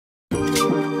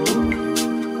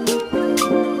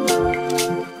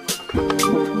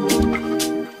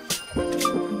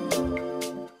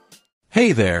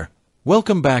Hey there,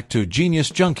 welcome back to Genius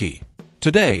Junkie.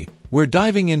 Today, we're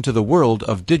diving into the world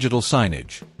of digital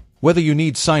signage. Whether you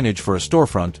need signage for a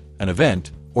storefront, an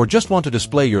event, or just want to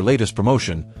display your latest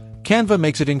promotion, Canva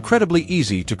makes it incredibly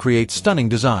easy to create stunning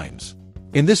designs.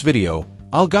 In this video,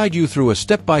 I'll guide you through a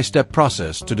step-by-step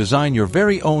process to design your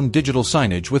very own digital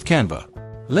signage with Canva.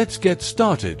 Let's get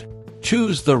started.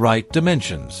 Choose the right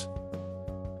dimensions.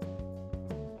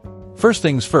 First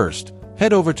things first,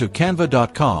 head over to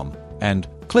canva.com and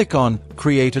click on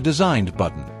Create a Design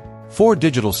button. For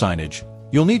digital signage,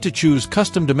 you'll need to choose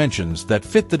custom dimensions that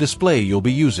fit the display you'll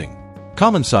be using.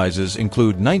 Common sizes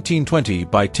include 1920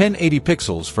 by 1080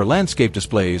 pixels for landscape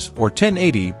displays or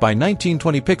 1080 by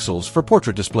 1920 pixels for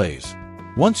portrait displays.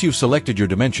 Once you've selected your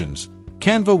dimensions,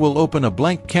 Canva will open a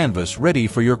blank canvas ready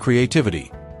for your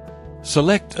creativity.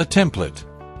 Select a template.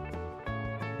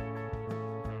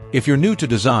 If you're new to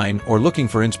design or looking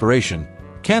for inspiration,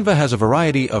 Canva has a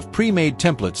variety of pre-made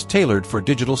templates tailored for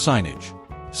digital signage.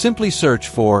 Simply search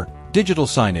for digital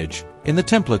signage in the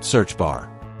template search bar.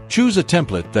 Choose a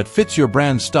template that fits your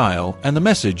brand style and the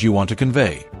message you want to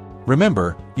convey.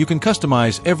 Remember, you can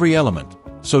customize every element,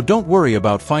 so don't worry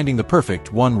about finding the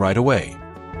perfect one right away.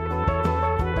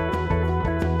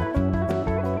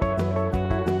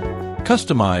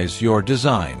 Customize your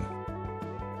design.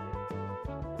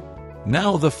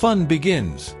 Now the fun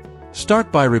begins.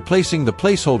 Start by replacing the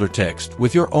placeholder text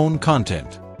with your own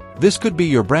content. This could be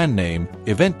your brand name,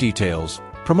 event details,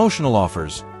 promotional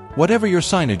offers, whatever your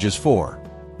signage is for.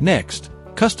 Next,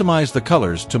 customize the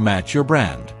colors to match your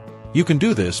brand. You can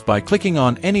do this by clicking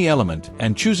on any element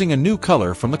and choosing a new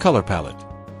color from the color palette.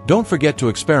 Don't forget to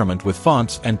experiment with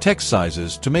fonts and text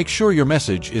sizes to make sure your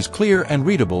message is clear and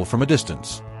readable from a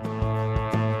distance.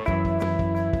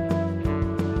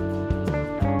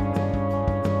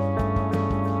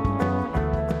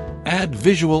 Add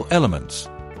visual elements.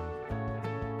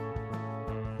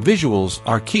 Visuals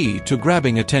are key to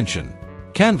grabbing attention.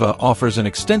 Canva offers an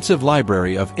extensive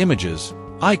library of images,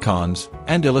 icons,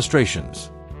 and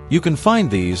illustrations. You can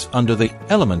find these under the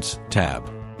Elements tab.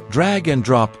 Drag and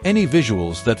drop any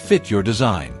visuals that fit your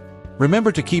design.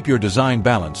 Remember to keep your design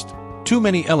balanced. Too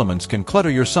many elements can clutter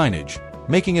your signage,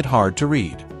 making it hard to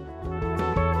read.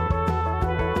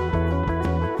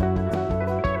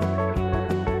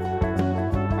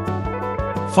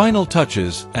 Final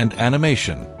touches and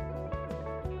animation.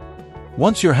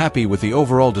 Once you're happy with the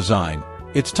overall design,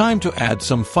 it's time to add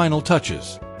some final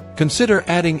touches. Consider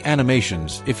adding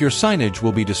animations if your signage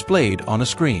will be displayed on a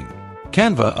screen.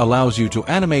 Canva allows you to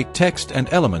animate text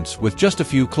and elements with just a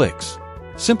few clicks.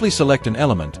 Simply select an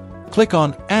element, click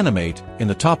on Animate in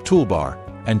the top toolbar,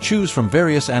 and choose from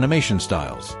various animation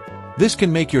styles. This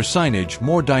can make your signage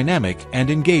more dynamic and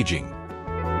engaging.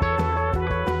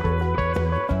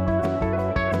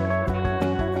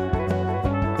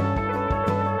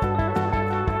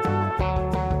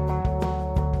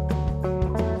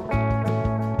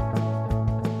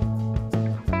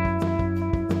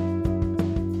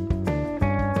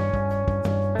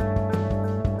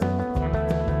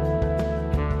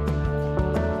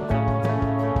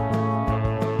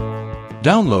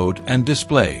 Download and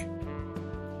display.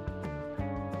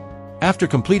 After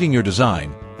completing your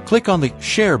design, click on the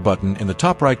Share button in the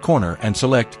top right corner and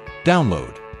select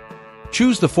Download.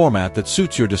 Choose the format that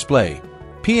suits your display,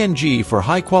 PNG for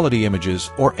high-quality images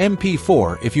or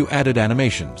MP4 if you added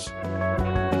animations.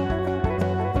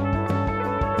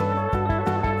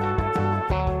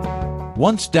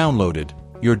 Once downloaded,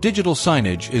 your digital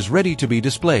signage is ready to be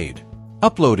displayed.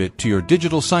 Upload it to your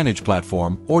digital signage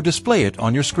platform or display it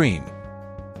on your screen.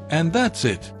 And that's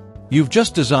it. You've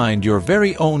just designed your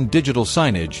very own digital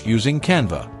signage using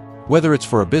Canva. Whether it's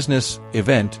for a business,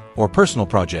 event, or personal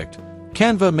project,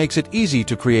 Canva makes it easy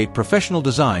to create professional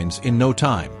designs in no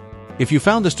time. If you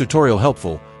found this tutorial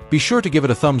helpful, be sure to give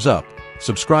it a thumbs up,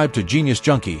 subscribe to Genius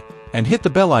Junkie, and hit the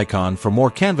bell icon for more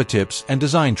Canva tips and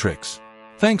design tricks.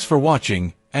 Thanks for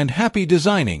watching, and happy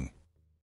designing!